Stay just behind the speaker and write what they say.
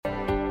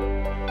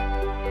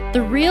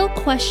The real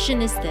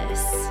question is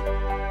this: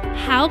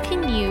 how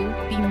can you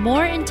be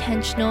more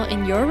intentional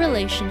in your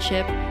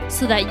relationship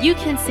so that you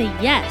can say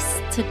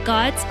yes to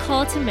God's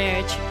call to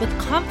marriage with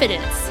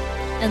confidence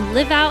and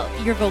live out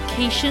your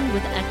vocation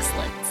with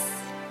excellence?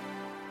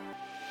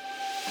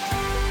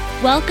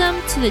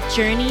 Welcome to the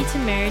Journey to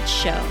Marriage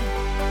show.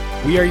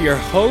 We are your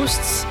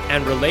hosts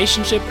and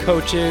relationship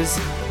coaches,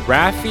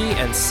 Rafi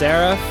and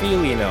Sarah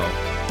Fiolino.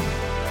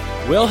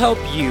 We'll help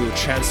you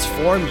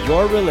transform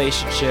your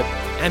relationship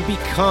and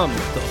become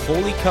the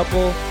holy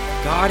couple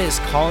God is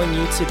calling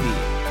you to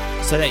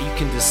be, so that you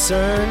can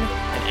discern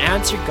and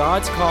answer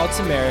God's call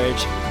to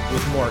marriage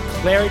with more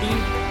clarity,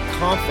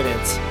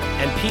 confidence,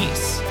 and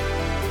peace.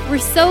 We're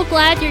so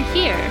glad you're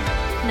here.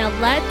 Now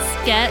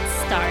let's get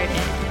started.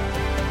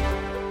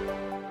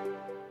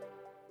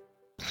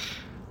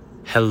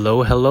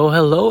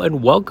 Hello,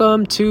 and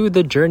welcome to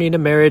the Journey to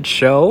Marriage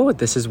show.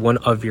 This is one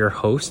of your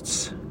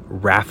hosts,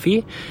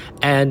 Rafi,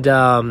 and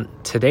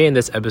today in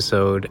this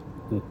episode,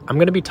 I'm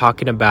going to be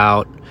talking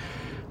about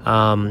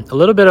a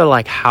little bit of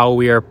like how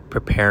we are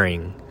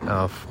preparing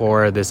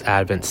for this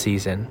Advent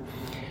season.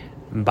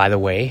 By the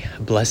way,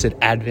 blessed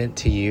Advent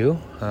to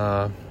you,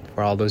 for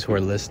all those who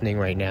are listening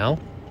right now.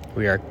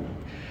 We are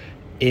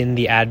in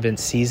the Advent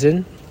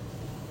season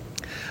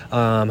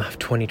of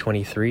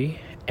 2023,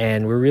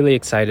 and we're really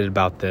excited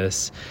about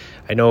this.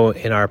 I know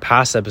in our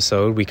past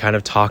episode, we kind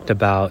of talked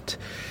about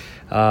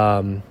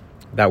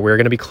that we're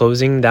going to be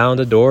closing down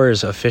the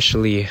doors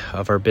officially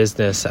of our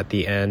business at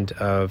the end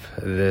of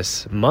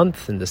this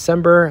month in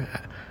December,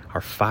 our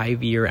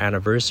 5-year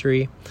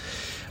anniversary.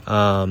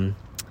 And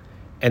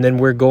then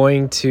we're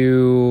going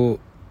to,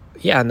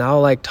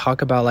 now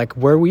talk about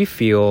where we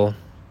feel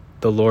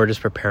the Lord is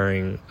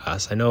preparing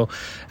us. I know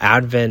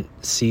Advent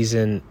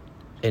season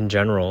in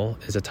general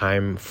is a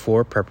time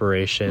for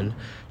preparation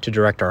to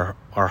direct our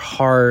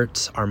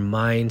hearts, our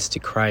minds to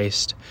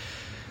Christ,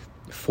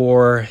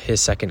 for his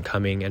second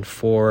coming and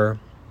for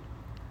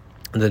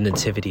the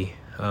nativity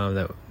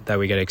that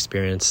we get to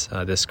experience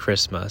this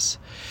Christmas,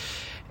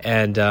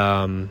 and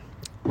to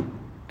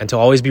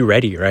always be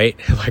ready, right?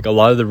 Like a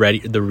lot of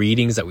the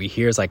readings that we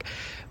hear is like,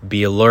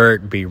 be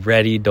alert, be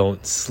ready,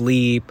 don't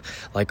sleep,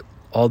 like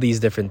all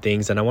these different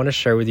things. And I want to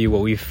share with you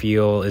what we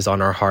feel is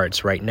on our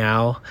hearts right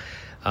now,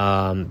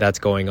 that's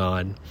going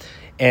on.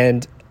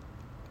 And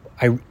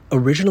I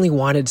originally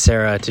wanted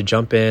Sarah to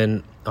jump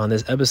in on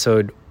this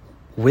episode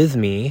with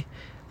me,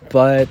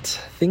 but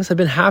things have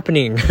been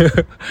happening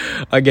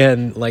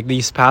again, like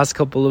these past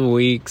couple of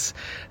weeks.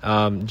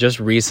 Just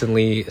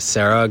recently,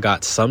 Sarah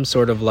got some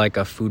sort of like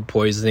a food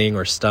poisoning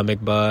or stomach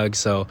bug,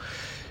 so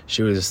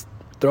she was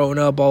throwing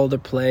up all over the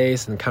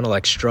place and kind of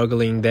like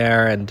struggling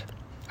there, and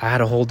I had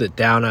to hold it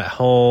down at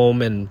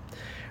home. And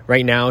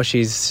right now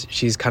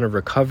she's kind of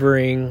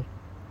recovering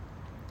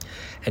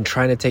and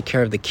trying to take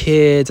care of the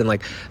kids, and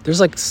like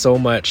there's like so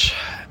much,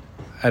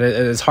 and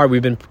it's hard.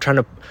 We've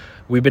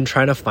been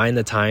trying to find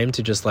the time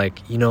to just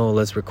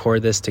let's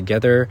record this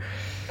together,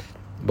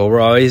 but we're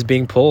always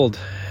being pulled.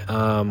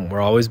 And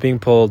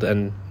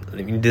I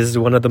mean, this is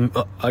one of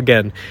the,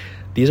 again,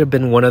 these have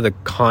been one of the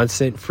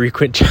constant,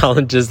 frequent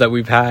challenges that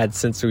we've had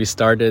since we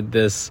started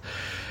this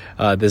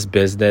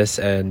business.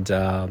 And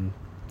so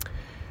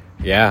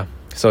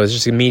it's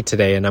just me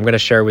today, and I'm going to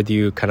share with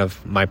you kind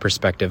of my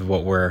perspective of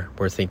what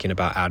we're thinking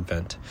about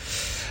Advent.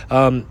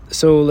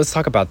 So let's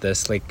talk about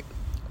this.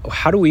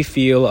 How do we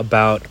feel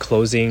about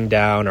closing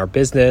down our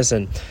business,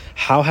 and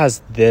how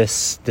has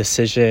this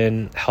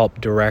decision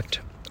helped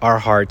direct our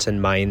hearts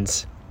and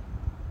minds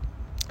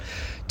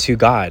to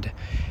God?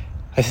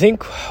 I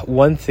think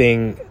one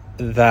thing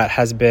that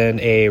has been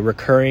a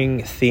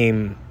recurring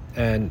theme,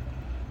 and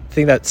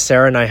thing that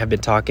Sarah and I have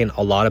been talking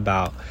a lot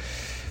about,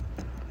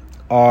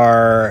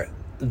 are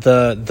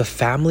the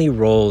family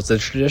roles, the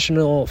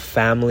traditional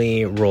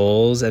family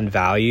roles and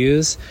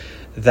values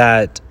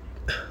that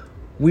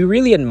we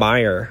really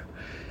admire.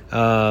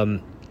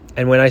 And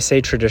when I say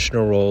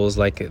traditional roles,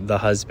 like the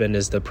husband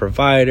is the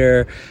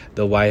provider,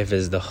 the wife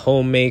is the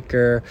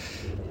homemaker,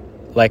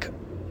 like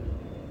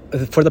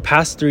for the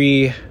past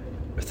three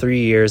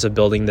years of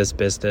building this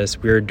business,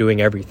 we were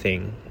doing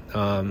everything.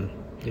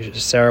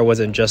 Sarah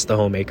wasn't just the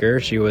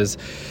homemaker, she was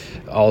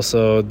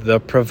also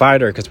the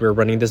provider, because we were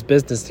running this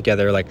business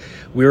together. Like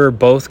we were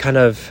both kind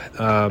of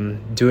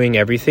doing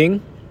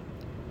everything,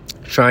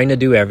 trying to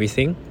do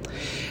everything.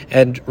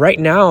 And right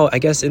now, I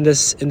guess in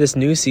this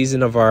new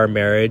season of our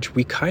marriage,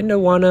 we kind of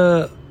want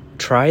to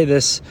try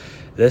this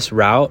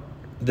route,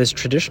 this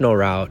traditional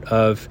route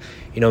of,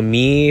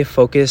 me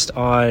focused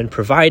on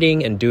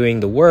providing and doing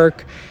the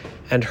work,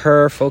 and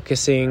her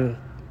focusing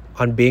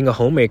on being a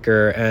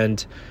homemaker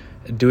and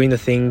doing the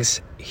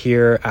things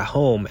here at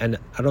home. And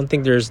I don't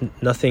think there's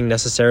nothing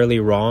necessarily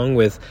wrong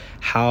with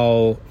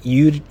how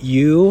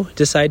you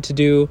decide to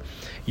do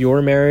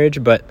your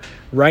marriage, but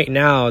right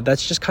now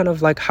that's just kind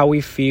of like how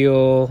we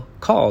feel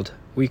called.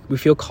 We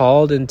feel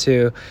called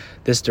into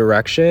this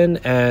direction.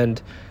 And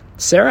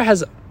Sarah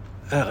has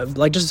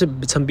just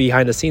some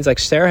behind the scenes, like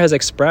Sarah has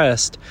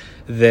expressed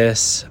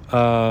this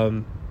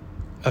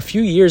a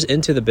few years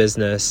into the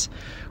business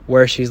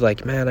where she's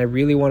like, man, I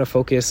really want to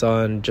focus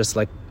on just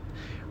like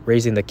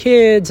raising the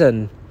kids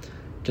and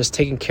just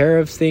taking care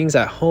of things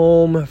at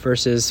home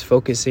versus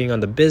focusing on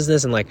the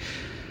business. And like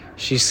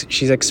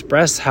she's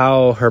expressed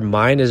how her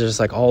mind is just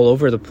like all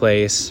over the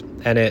place,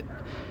 and it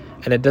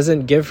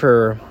doesn't give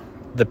her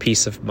the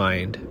peace of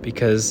mind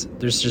because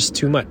there's just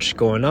too much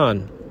going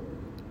on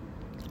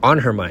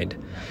her mind.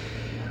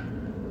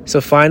 So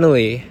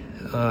finally,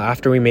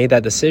 after we made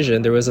that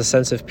decision, there was a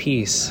sense of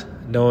peace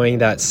knowing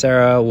that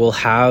Sarah will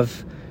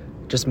have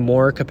just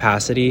more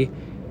capacity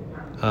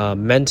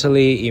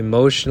mentally,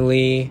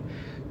 emotionally,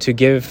 to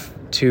give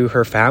to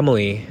her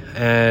family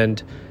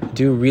and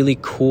do really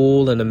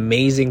cool and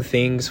amazing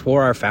things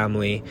for our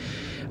family,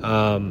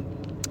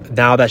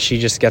 now that she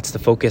just gets to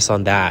focus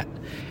on that.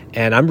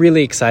 And I'm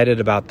really excited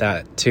about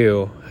that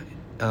too.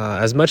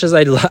 As much as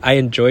I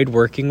enjoyed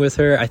working with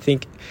her, I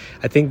think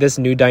this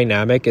new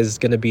dynamic is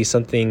going to be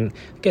something,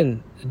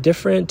 again,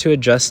 different to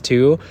adjust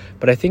to,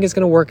 but I think it's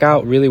going to work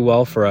out really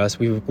well for us.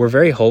 We're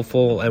very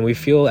hopeful, and we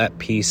feel at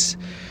peace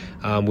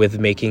with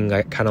making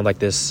kind of like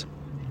this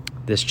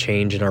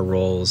change in our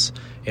roles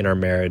in our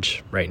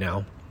marriage right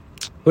now.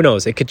 Who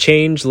knows? It could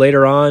change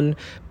later on,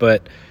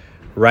 but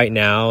right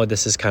now,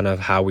 this is kind of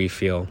how we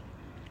feel.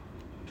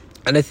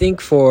 And I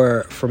think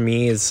for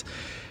me is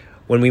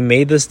when we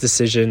made this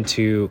decision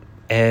to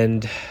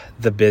end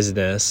the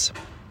business,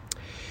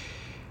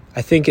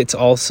 I think like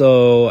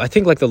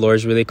the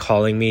Lord's really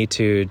calling me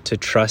to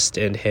trust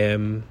in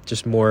Him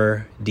just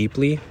more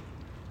deeply,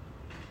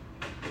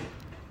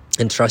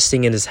 and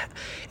trusting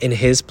in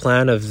His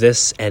plan of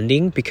this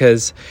ending,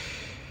 because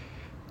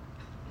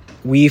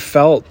we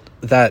felt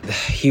that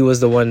He was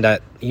the one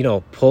that,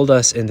 pulled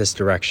us in this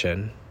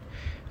direction.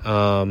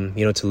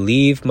 To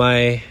leave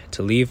my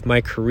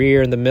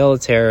career in the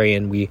military,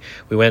 and we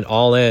went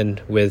all in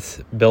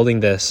with building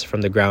this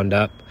from the ground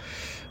up.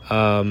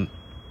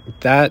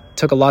 That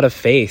took a lot of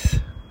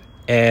faith,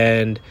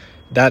 and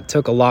that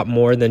took a lot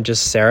more than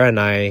just Sarah and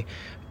I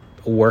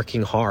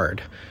working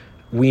hard.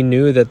 We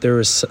knew that there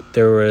was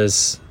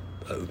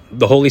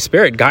the Holy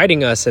Spirit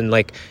guiding us and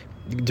like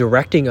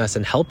directing us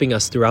and helping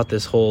us throughout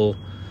this whole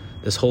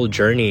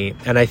journey.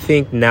 And I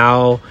think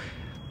now,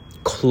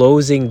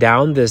 closing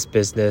down this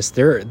business,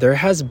 there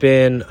has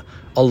been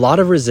a lot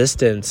of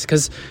resistance,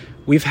 because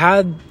we've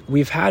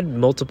had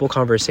multiple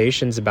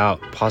conversations about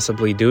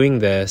possibly doing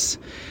this,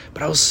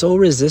 but I was so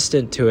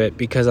resistant to it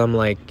because I'm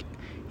like,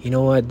 you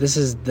know what, this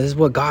is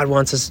what God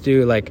wants us to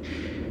do. Like,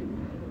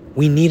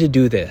 we need to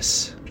do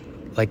this.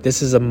 Like,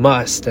 this is a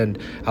must. And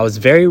I was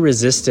very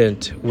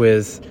resistant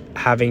with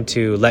having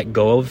to let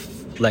go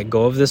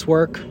of this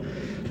work,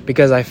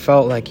 because I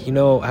felt like, I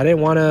don't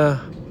want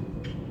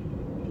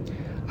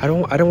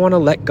to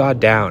let God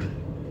down.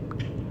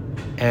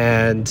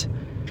 And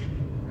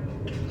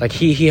like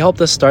he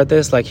helped us start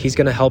this, like He's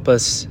going to help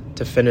us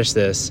to finish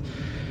this.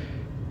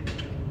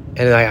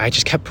 And I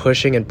just kept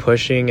pushing and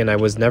pushing, and I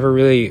was never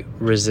really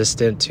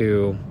resistant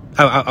to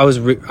I was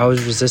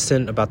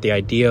resistant about the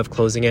idea of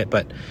closing it,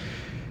 but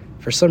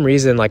for some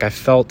reason, like I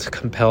felt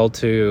compelled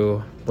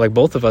to, like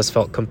both of us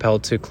felt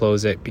compelled to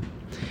close it.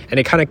 And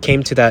it kind of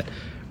came to that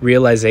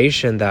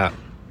realization that,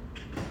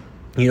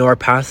 our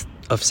path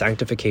of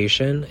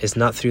sanctification is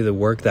not through the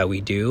work that we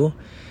do.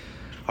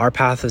 Our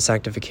path of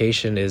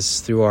sanctification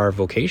is through our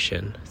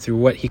vocation, through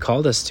what He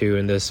called us to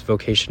in this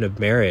vocation of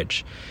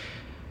marriage.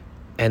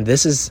 And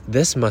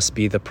this must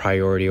be the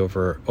priority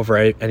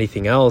over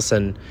anything else.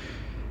 And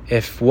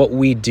if what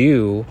we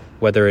do,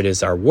 whether it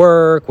is our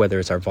work, whether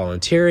it's our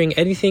volunteering,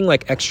 anything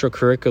like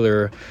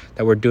extracurricular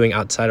that we're doing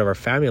outside of our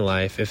family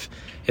life, if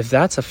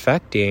that's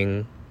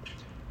affecting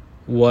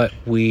what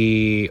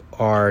we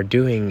are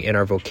doing in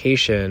our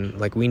vocation,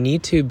 like we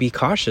need to be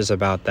cautious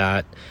about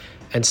that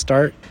and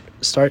start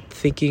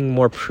thinking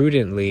more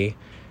prudently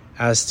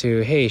as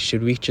to, hey,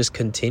 should we just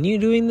continue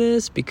doing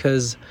this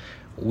because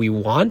we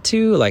want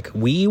to,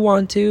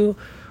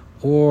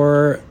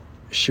 or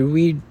should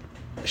we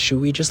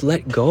just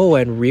let go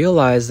and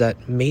realize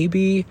that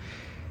maybe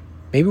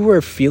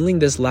we're feeling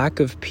this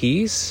lack of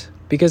peace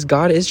because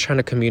God is trying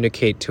to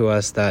communicate to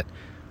us that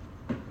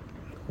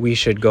we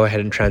should go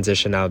ahead and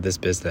transition out of this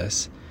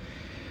business.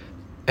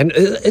 And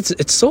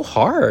it's so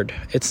hard.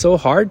 It's so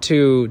hard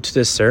to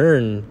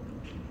discern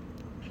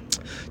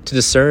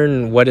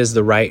what is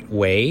the right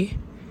way.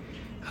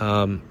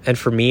 And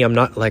for me, I'm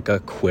not like a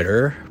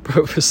quitter,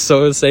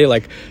 so to say,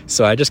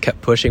 so I just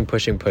kept pushing.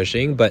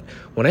 But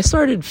when I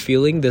started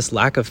feeling this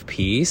lack of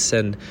peace,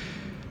 and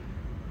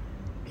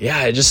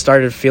it just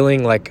started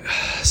feeling like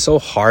so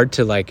hard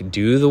to like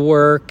do the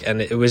work,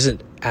 and it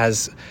wasn't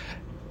as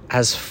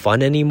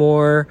fun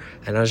anymore.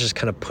 And I was just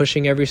kind of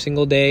pushing every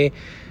single day.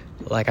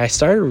 Like I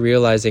started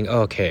realizing,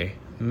 okay,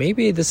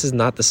 maybe this is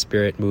not the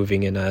Spirit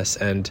moving in us,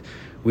 and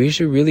we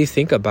should really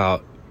think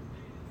about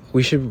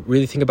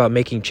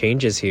making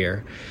changes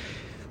here,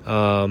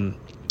 and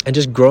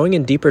just growing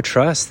in deeper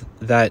trust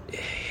that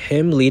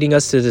Him leading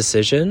us to the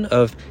decision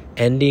of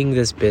ending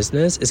this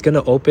business is going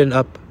to open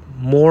up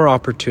more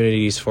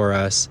opportunities for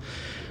us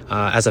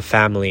as a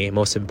family,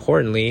 most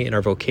importantly in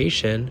our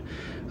vocation,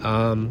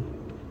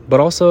 but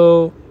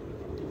also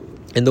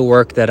in the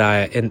work that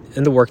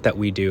in the work that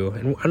we do.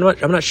 And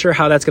I'm not sure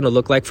how that's going to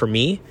look like for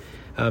me,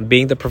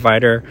 being the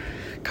provider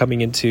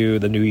coming into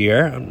the new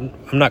year.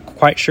 I'm not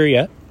quite sure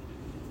yet.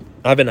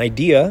 I have an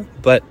idea,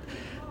 but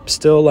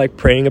still like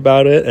praying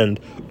about it and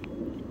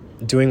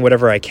doing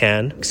whatever I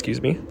can,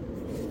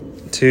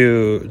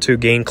 to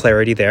gain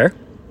clarity there.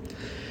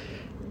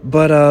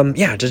 But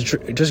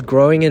just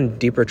growing in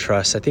deeper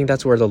trust. I think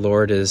that's where the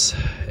Lord is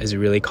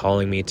really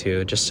calling me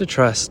to, just to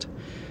trust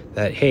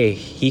that, hey,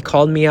 he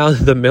called me out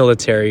of the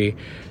military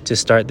to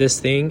start this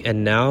thing,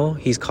 and now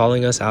he's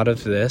calling us out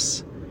of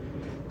this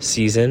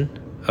season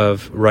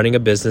of running a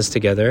business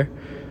together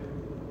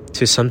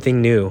to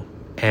something new.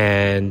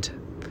 And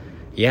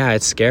yeah,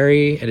 it's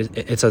scary and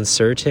it's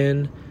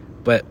uncertain,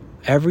 but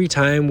every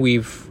time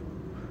we've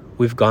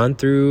gone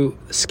through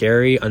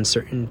scary,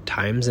 uncertain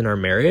times in our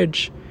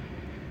marriage,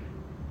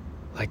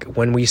 like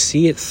when we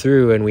see it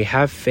through and we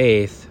have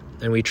faith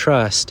and we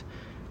trust,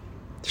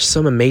 there's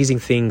some amazing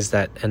things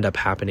that end up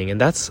happening.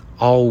 And that's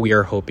all we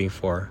are hoping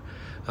for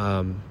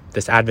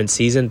this Advent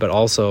season, but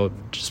also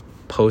just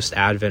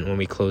post-Advent when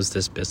we close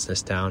this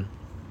business down.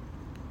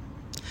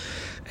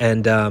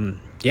 And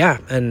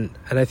and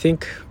I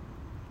think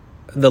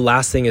the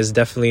last thing is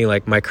definitely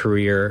like my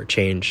career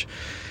change.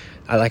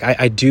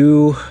 I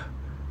do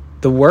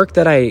the work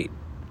that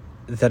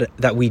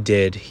we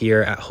did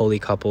here at Holy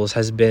Couples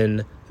has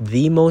been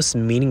the most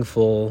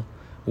meaningful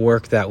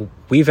work that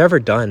we've ever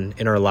done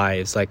in our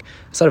lives. Like,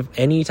 outside of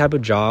any type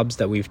of jobs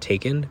that we've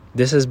taken,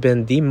 this has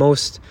been the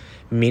most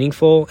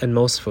meaningful and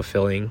most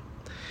fulfilling.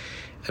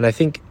 And I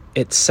think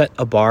it set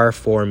a bar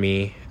for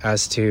me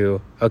as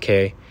to,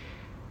 okay,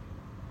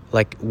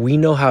 like, we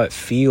know how it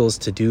feels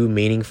to do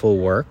meaningful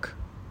work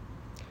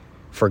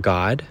for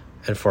God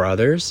and for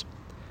others,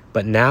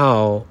 but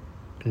now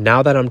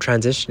that I'm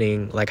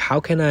transitioning, like, how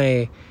can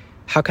I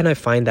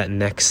find that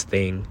next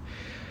thing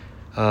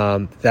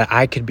that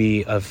I could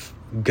be of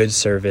good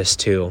service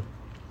to?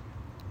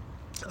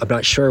 I'm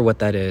not sure what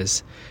that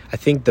is. I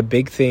think the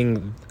big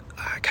thing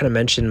I kind of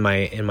mentioned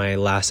in my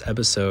last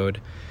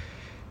episode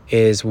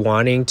is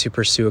wanting to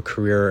pursue a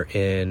career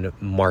in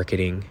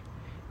marketing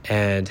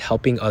and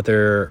helping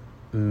other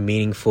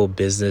meaningful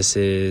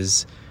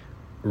businesses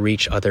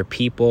reach other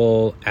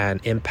people and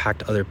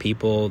impact other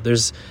people.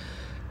 There's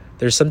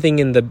something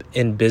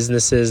in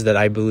businesses that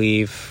I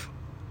believe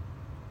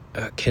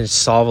can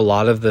solve a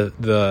lot of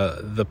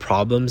the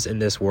problems in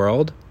this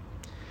world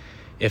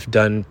if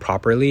done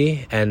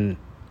properly. And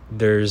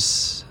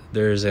there's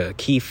a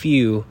key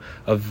few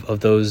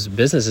of those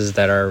businesses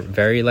that are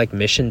very like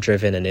mission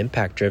driven and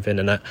impact driven.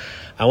 And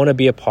I want to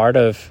be a part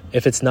of,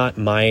 if it's not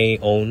my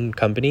own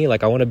company,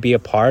 like I want to be a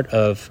part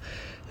of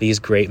these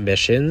great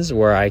missions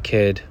where I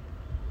could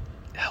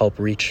help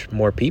reach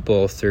more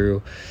people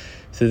through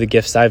the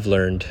gifts I've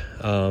learned,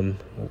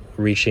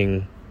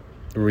 reaching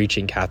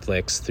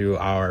Catholics through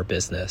our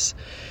business.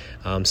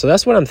 So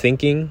that's what I'm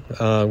thinking,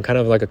 kind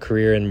of like a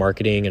career in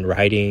marketing and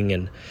writing.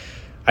 And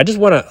I just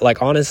want to,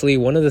 like, honestly,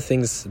 one of the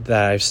things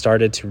that I've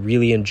started to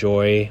really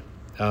enjoy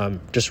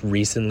just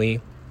recently,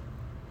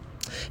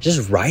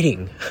 just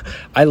writing.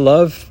 I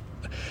love,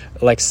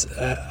 like,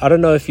 I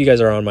don't know if you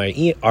guys are on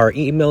our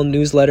email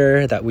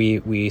newsletter that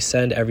we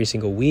send every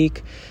single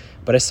week,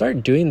 but I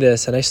started doing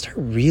this and I start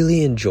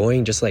really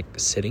enjoying just like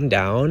sitting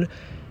down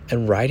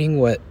and writing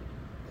what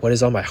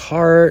is on my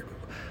heart,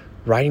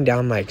 writing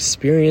down my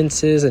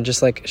experiences, and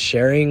just like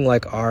sharing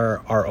like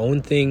our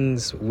own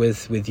things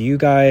with you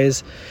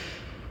guys.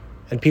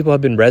 And people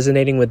have been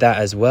resonating with that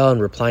as well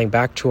and replying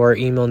back to our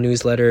email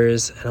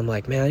newsletters. And I'm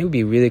like, man, it would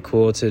be really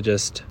cool to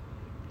just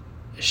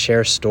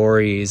share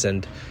stories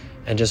and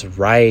just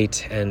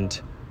write and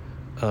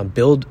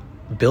build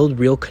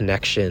real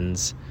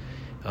connections.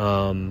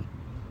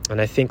 And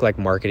I think like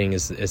marketing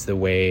is the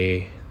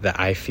way that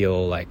I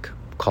feel like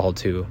called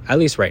to, at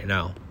least right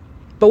now.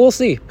 But we'll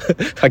see.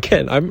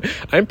 Again,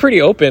 I'm pretty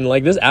open.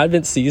 Like this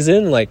Advent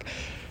season, like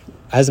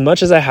as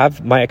much as I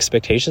have my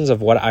expectations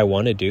of what I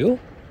want to do,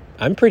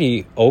 I'm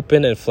pretty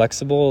open and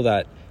flexible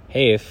that,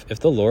 hey, if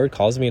the Lord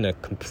calls me in a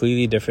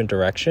completely different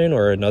direction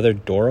or another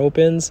door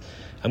opens,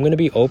 I'm going to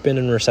be open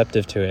and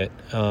receptive to it,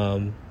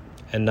 and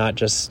not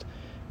just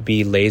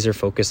be laser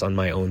focused on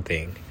my own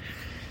thing,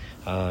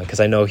 because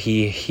I know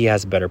he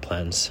has better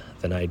plans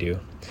than I do.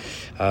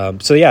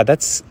 So yeah,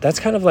 that's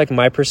kind of like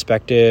my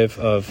perspective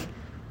of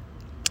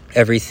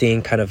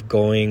everything kind of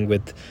going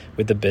with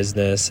the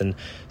business. And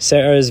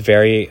Sarah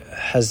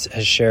has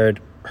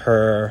shared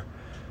her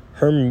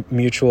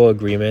mutual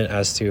agreement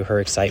as to her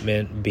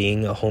excitement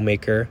being a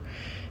homemaker.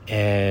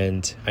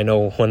 And I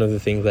know one of the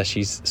things that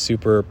she's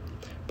super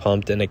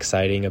pumped and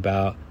excited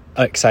about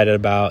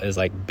is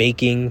like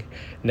baking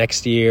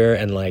next year.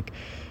 And like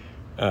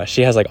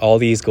she has like all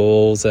these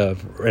goals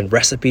and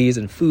recipes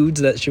and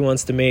foods that she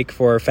wants to make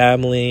for her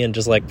family, and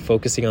just like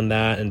focusing on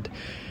that. And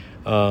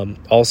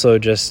also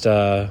just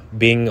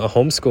being a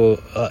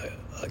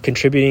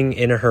contributing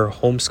in her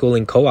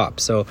homeschooling co-op.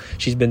 So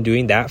she's been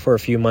doing that for a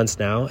few months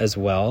now as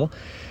well.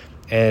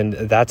 And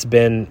that's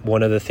been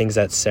one of the things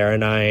that Sarah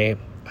and I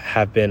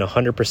have been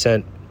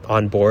 100%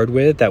 on board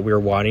with, that we're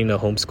wanting to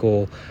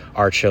homeschool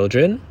our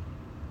children.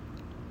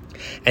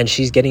 And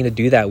she's getting to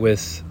do that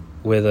with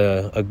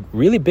a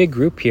really big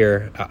group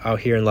out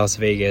here in Las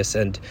Vegas,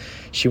 and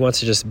she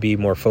wants to just be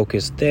more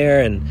focused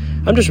there. And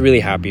I'm just really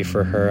happy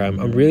for her.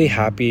 I'm really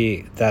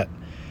happy that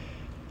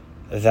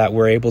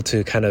we're able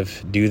to kind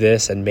of do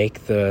this and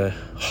make the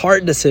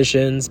hard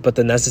decisions, but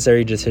the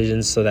necessary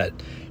decisions, so that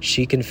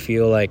she can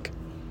feel like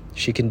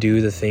she can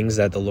do the things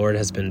that the Lord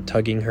has been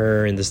tugging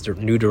her in this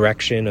new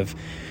direction of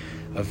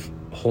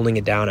holding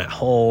it down at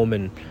home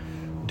and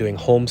doing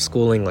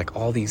homeschooling, like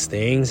all these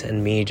things,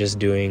 and me just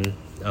doing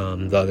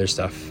the other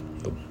stuff,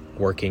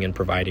 working and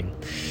providing.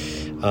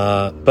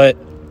 But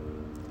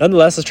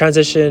nonetheless, let's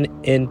transition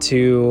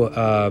into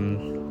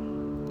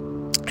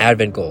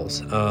Advent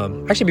goals.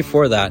 Actually,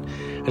 before that,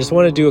 I just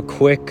want to do a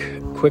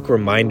quick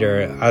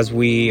reminder. As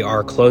we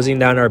are closing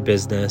down our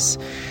business,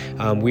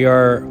 we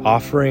are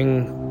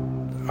offering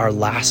our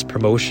last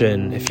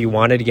promotion. If you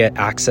wanted to get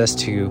access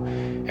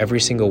to every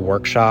single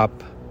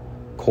workshop,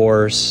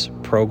 course,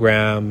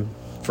 program,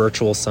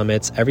 virtual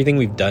summits, everything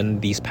we've done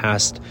these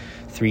past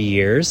 3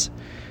 years,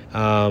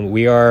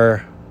 we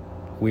are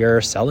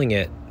selling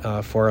it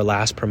for our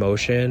last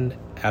promotion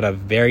at a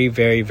very,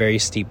 very, very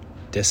steep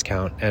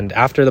discount. And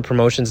after the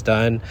promotion's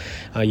done,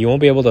 you won't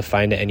be able to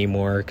find it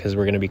anymore, because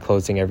we're going to be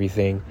closing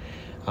everything.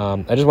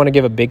 I just want to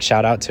give a big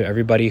shout out to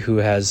everybody who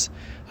has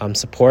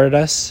supported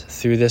us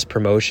through this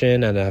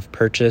promotion and have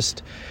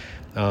purchased,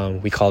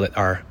 we call it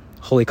our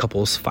Holy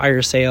Couples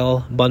Fire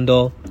Sale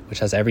bundle, which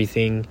has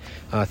everything.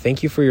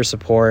 Thank you for your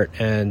support,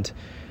 and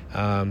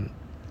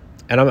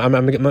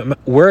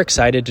we're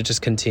excited to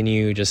just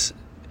continue just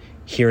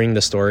hearing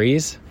the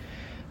stories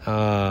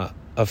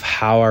of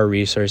how our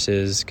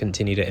resources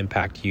continue to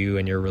impact you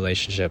and your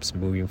relationships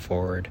moving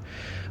forward.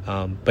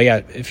 But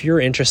yeah, if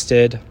you're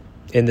interested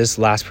in this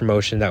last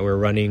promotion that we're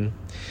running,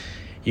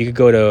 you could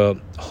go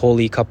to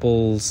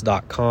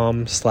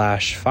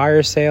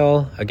holycouples.com/fire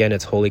sale. Again,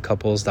 it's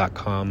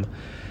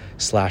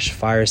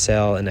holycouples.com/fire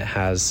sale, and it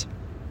has,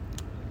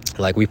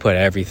 like, we put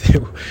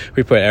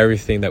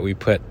everything that we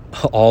put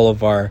all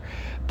of our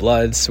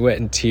blood, sweat,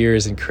 and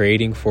tears in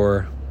creating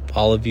for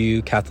all of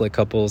you Catholic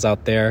couples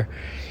out there.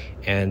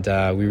 And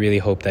we really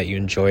hope that you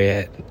enjoy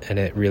it, and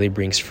it really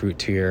brings fruit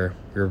to your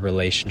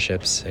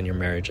relationships and your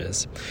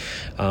marriages.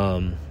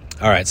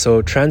 All right,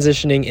 so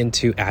transitioning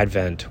into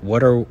Advent,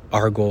 what are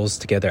our goals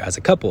together as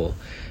a couple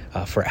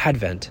for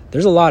Advent?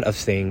 There's a lot of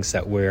things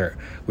that we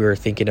were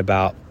thinking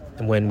about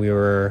when we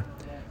were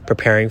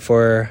preparing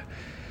for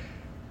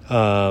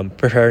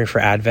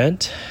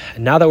Advent.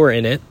 Now that we're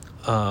in it,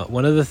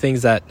 one of the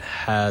things that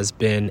has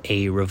been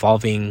a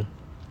revolving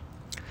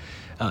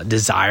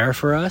desire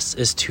for us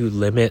is to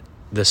limit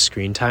the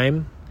screen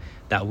time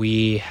that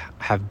we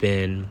have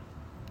been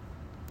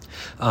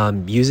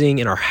using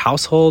in our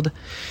household,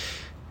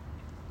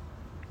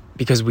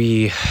 because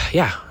we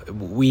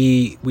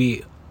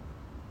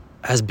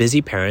as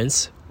busy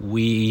parents,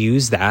 we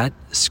use that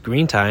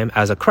screen time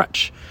as a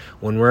crutch.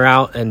 When we're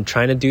out and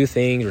trying to do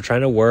things, we're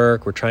trying to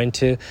work, we're trying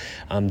to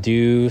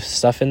do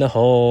stuff in the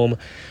home,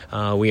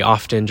 we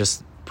often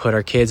just put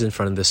our kids in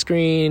front of the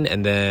screen,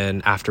 and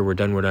then after we're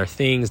done with our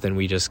things, then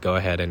we just go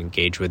ahead and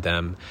engage with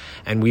them.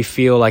 And we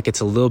feel like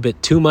it's a little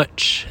bit too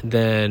much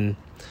than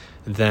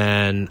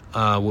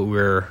what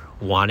we're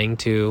wanting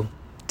to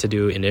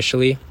do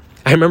initially.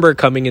 I remember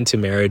coming into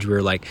marriage, we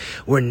were like,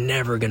 we're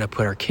never going to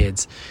put our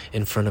kids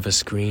in front of a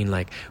screen.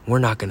 Like, we're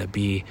not going to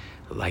be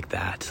like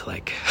that.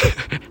 Like,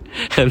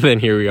 and then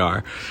here we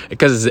are,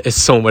 because it's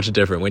so much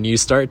different. When you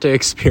start to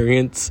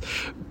experience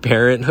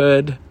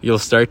parenthood, you'll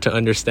start to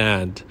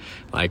understand,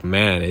 like,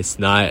 man, it's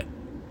not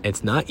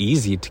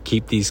easy to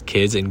keep these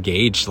kids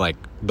engaged like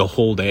the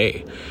whole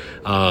day.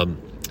 But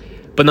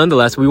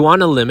nonetheless, we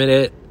want to limit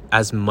it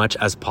as much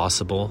as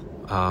possible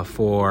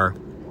for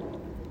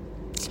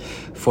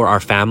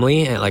our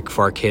family and like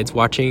for our kids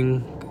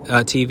watching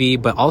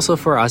TV, but also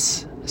for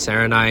us,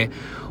 Sarah and I.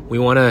 We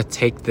want to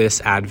take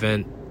this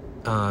Advent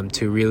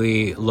to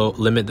really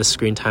limit the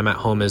screen time at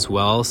home as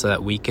well, so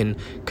that we can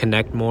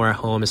connect more at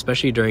home,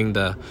 especially during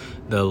the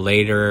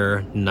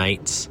later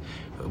nights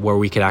where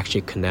we could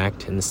actually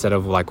connect instead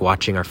of like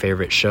watching our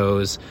favorite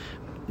shows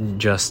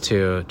just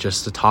to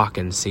talk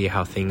and see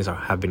how things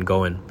have been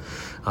going.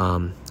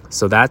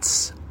 So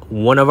that's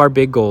one of our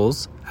big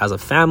goals as a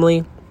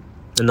family.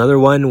 Another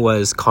one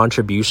was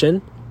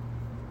contribution,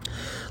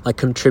 like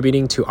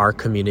contributing to our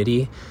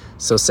community.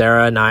 So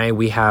Sarah and I,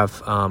 we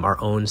have our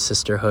own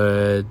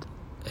sisterhood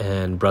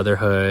and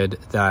brotherhood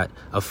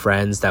of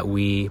friends that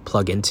we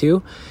plug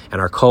into, and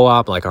our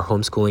co-op, like our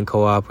homeschooling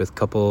co-op with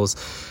couples.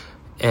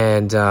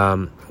 And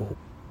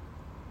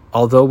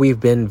although we've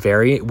been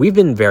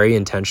very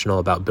intentional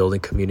about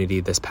building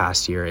community this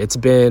past year, it's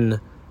been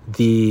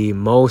the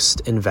most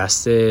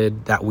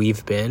invested that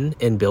we've been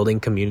in building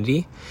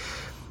community.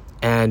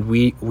 And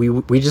we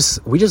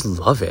just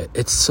love it.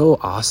 It's so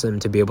awesome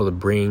to be able to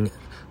bring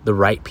the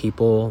right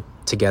people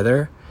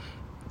together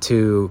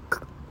to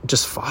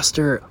just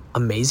foster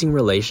amazing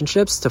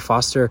relationships, to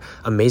foster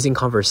amazing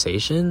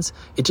conversations.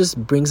 It just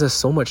brings us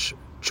so much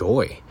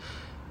joy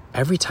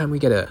every time we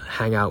get to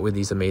hang out with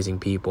these amazing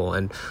people.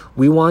 And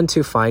we want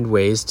to find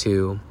ways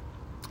to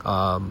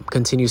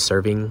continue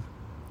serving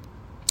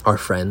our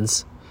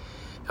friends,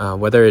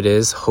 whether it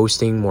is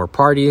hosting more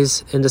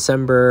parties in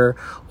December,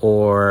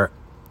 or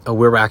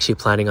we're actually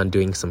planning on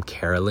doing some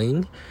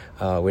caroling,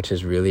 which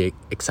is really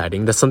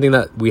exciting. That's something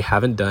that we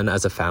haven't done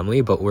as a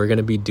family, but we're going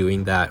to be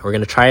doing that. We're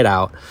going to try it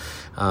out.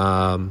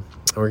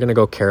 We're going to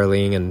go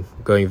caroling and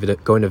going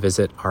to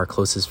visit our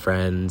closest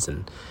friends,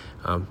 and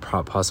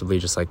possibly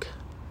just like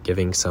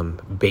giving some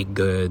baked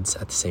goods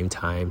at the same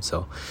time.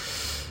 So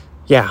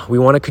yeah, we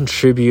want to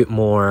contribute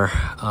more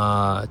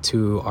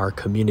to our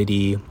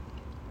community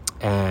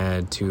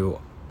and to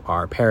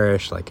our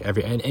parish, like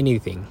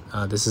anything.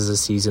 This is a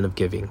season of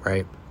giving,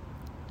 right?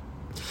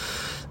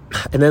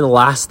 And then the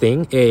last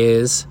thing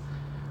is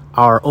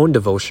our own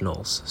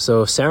devotionals.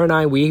 So Sarah and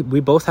I, we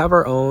both have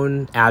our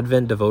own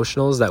Advent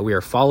devotionals that we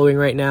are following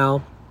right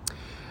now.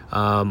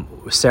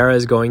 Sarah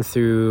is going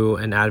through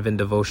an Advent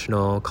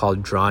devotional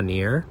called Draw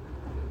Near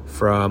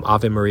from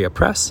Ave Maria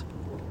Press.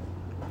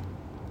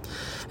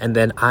 And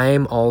then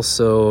I'm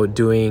also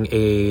doing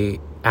a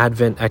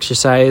Advent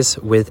exercise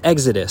with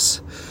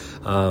Exodus.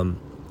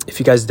 If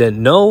you guys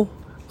didn't know,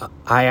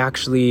 I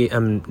actually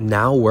am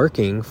now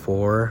working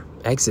for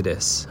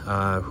Exodus,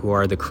 who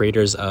are the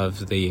creators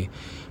of the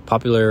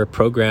popular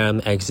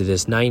program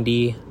Exodus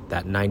 90,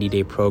 that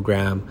 90-day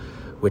program,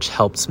 which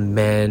helps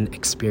men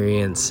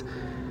experience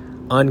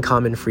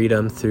uncommon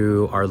freedom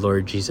through our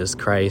Lord Jesus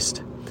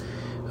Christ,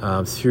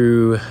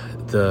 through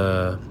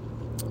the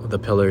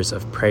pillars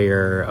of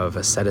prayer, of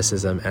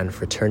asceticism, and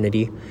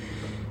fraternity.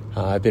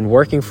 I've been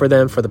working for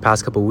them for the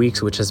past couple of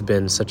weeks, which has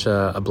been such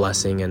a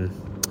blessing, and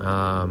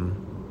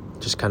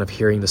just kind of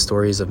hearing the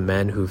stories of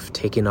men who've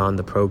taken on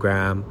the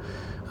program,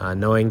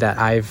 knowing that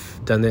I've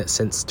done it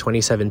since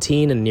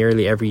 2017 and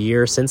nearly every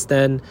year since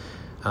then.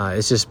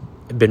 It's just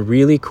been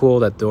really cool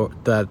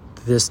that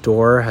this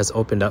door has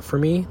opened up for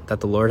me,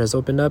 that the Lord has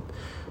opened up,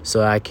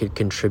 so I could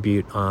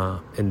contribute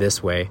in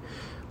this way.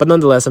 But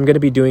nonetheless, I'm going to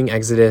be doing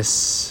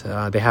Exodus.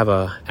 They have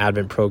a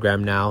Advent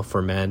program now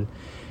for men,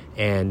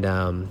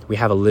 and we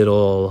have a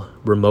little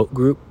remote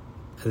group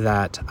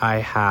that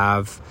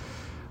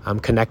I'm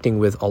connecting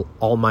with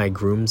all my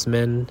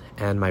groomsmen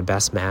and my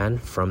best man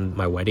from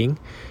my wedding.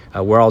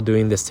 We're all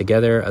doing this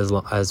together,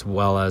 as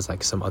well as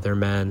like some other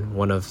men.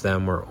 One of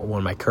them were one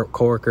of my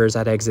coworkers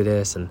at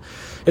Exodus, and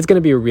it's going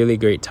to be a really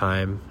great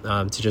time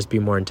to just be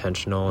more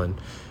intentional and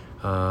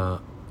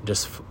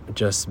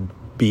just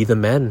be the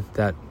men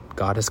that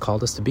God has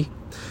called us to be.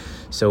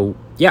 So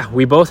yeah,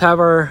 we both have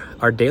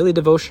our daily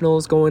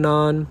devotionals going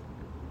on.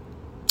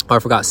 I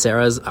forgot,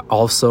 Sarah's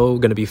also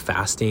going to be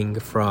fasting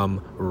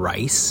from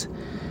rice,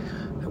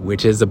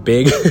 which is a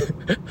big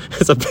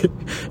it's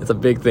a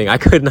big thing. I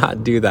could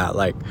not do that.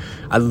 Like,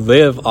 I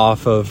live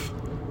off of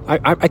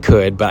I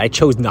could, but I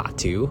chose not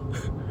to,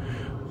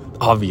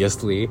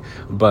 obviously.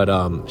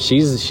 But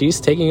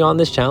she's taking on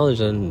this challenge,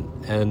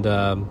 and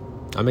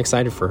I'm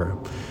excited for her.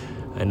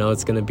 I know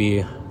it's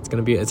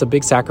a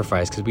big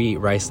sacrifice because we eat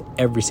rice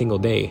every single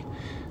day.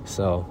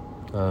 So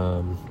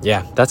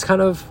yeah, that's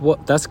kind of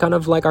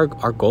like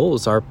our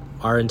goals,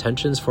 our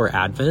intentions for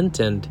Advent.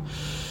 And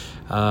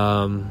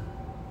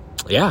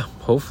yeah,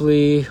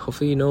 hopefully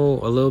you know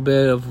a little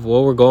bit of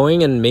where we're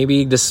going, and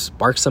maybe this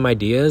sparks some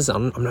ideas.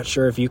 I'm not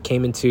sure if you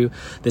came into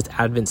this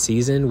Advent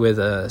season with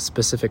a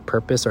specific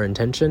purpose or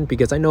intention,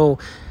 because I know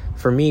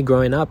for me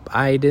growing up,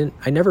 I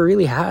never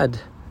really had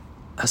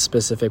a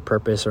specific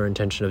purpose or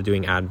intention of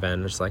doing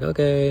Advent. It's like,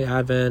 okay,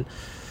 Advent,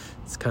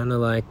 it's kind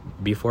of like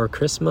before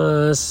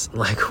Christmas,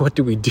 like what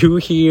do we do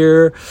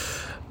here?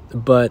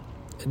 But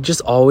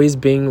just always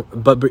being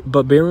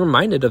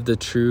reminded of the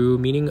true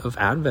meaning of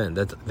Advent,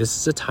 that this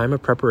is a time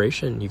of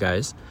preparation, you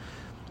guys,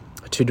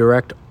 to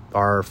direct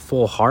our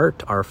full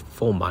heart, our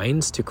full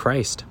minds to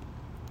Christ.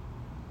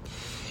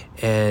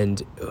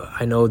 And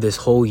I know this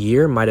whole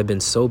year might have been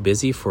so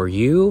busy for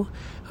you.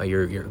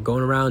 You're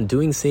going around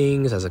doing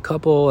things as a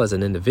couple, as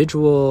an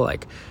individual,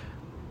 like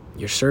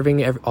you're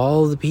serving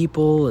all the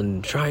people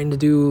and trying to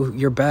do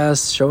your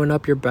best, showing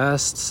up your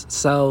best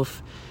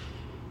self.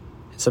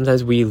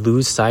 Sometimes we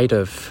lose sight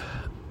of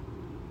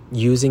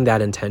using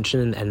that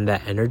intention and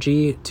that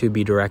energy to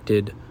be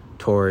directed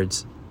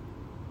towards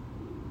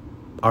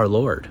our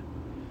Lord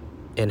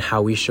and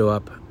how we show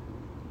up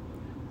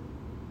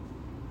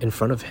in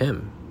front of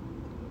Him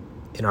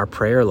in our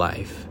prayer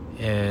life.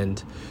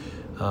 And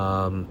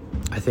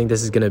I think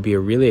this is going to be a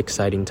really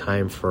exciting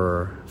time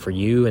for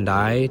you and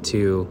I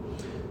to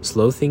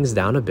slow things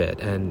down a bit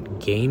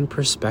and gain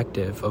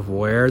perspective of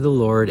where the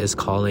Lord is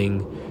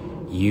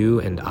calling you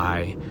and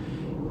I.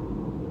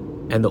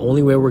 And the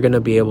only way we're going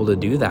to be able to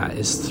do that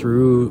is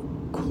through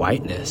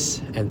quietness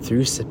and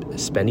through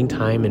spending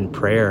time in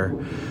prayer,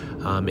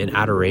 in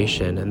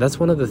adoration. And that's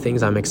one of the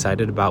things I'm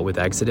excited about with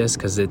Exodus,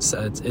 because it's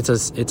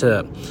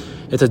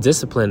a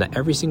discipline that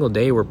every single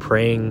day we're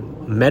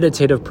praying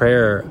meditative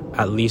prayer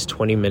at least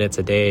 20 minutes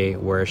a day,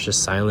 where it's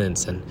just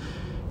silence and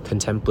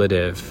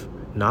contemplative,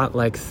 not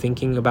like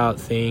thinking about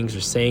things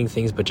or saying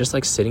things, but just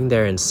like sitting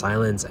there in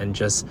silence and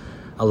just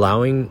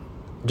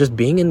just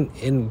being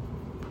in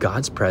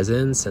God's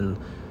presence and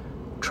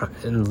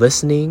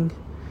listening.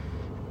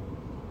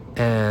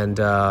 And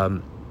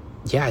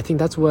I think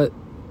that's what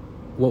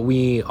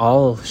we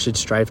all should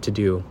strive to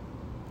do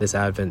this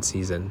Advent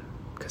season,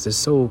 because it's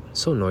so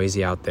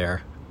noisy out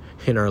there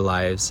in our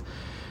lives.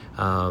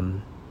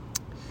 So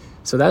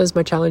that is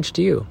my challenge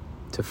to you,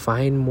 to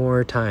find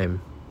more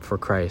time for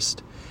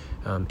Christ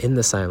in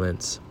the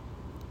silence.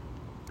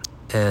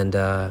 And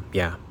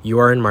you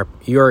are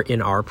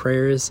in our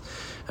prayers.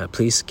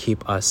 Please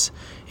keep us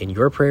in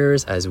your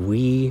prayers as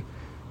we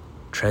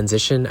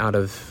transition out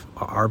of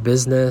our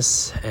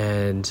business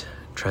and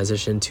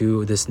transition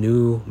to this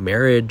new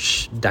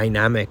marriage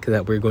dynamic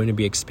that we're going to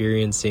be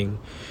experiencing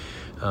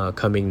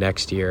coming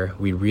next year.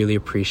 We really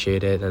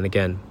appreciate it. And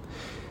again,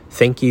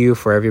 thank you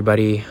for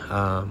everybody.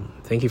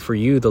 Thank you for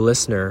you, the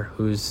listener,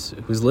 who's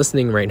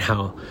listening right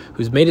now,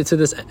 who's made it to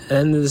this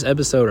end of this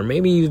episode, or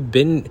maybe you've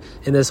been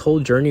in this whole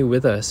journey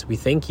with us. We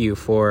thank you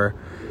for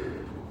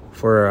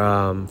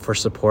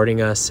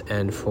supporting us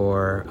and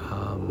for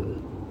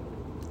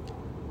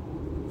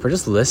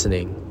just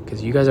listening,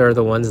 because you guys are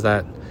the ones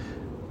that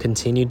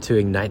continued to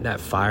ignite that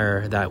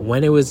fire, that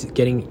when it was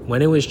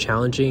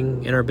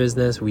challenging in our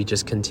business, we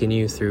just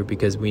continue through,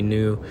 because we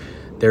knew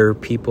there are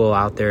people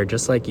out there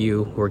just like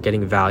you who are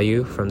getting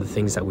value from the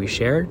things that we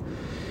shared,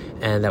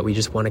 and that we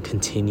just want to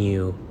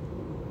continue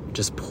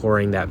just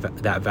pouring that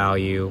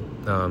value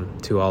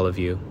to all of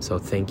you. So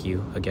thank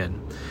you again.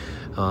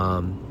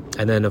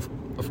 And then of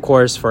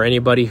course, for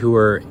anybody who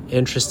are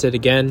interested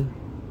again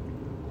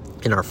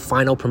in our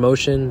final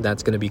promotion,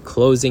 that's going to be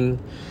closing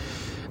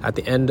at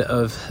the end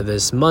of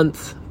this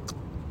month,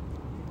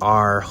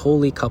 our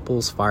Holy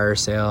Couples Fire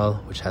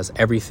Sale, which has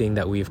everything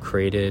that we've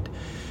created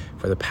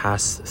for the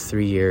past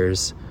 3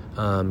 years.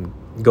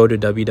 Go to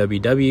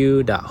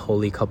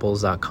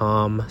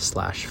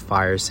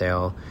www.holycouples.com/fire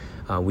sale.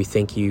 We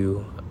thank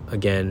you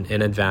again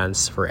in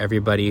advance for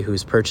everybody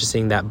who's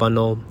purchasing that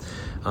bundle,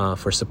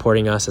 for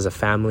supporting us as a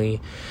family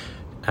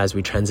as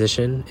we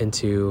transition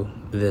into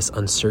this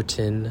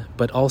uncertain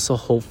but also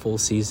hopeful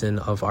season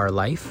of our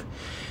life.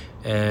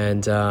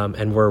 And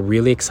we're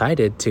really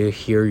excited to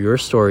hear your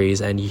stories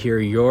and hear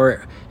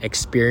your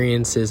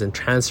experiences and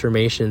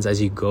transformations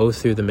as you go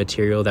through the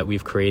material that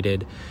we've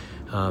created,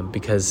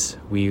 because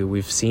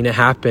we've seen it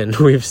happen.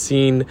 We've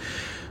seen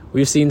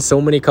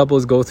so many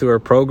couples go through our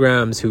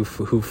programs who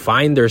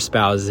find their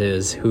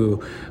spouses,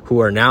 who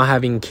are now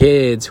having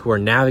kids, who are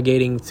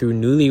navigating through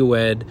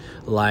newlywed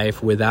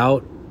life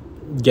without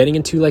getting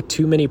into like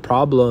too many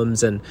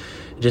problems, and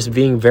just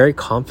being very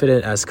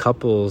confident as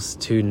couples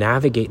to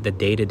navigate the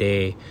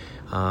day-to-day.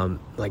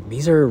 Like,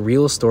 these are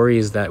real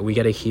stories that we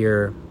get to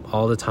hear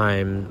all the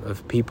time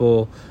of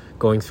people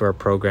going through our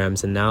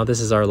programs. And now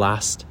this is our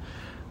the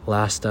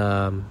last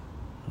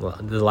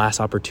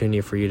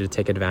opportunity for you to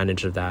take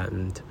advantage of that.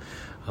 And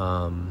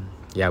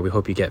we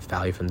hope you get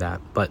value from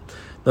that. But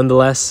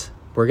nonetheless,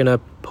 we're gonna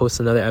post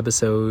another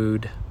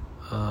episode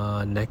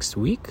next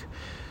week,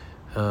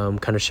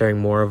 kind of sharing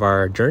more of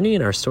our journey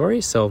and our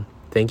story. So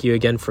thank you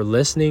again for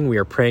listening. We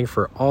are praying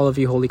for all of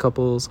you holy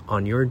couples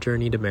on your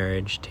journey to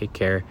marriage. Take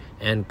care,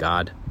 and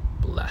God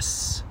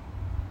bless.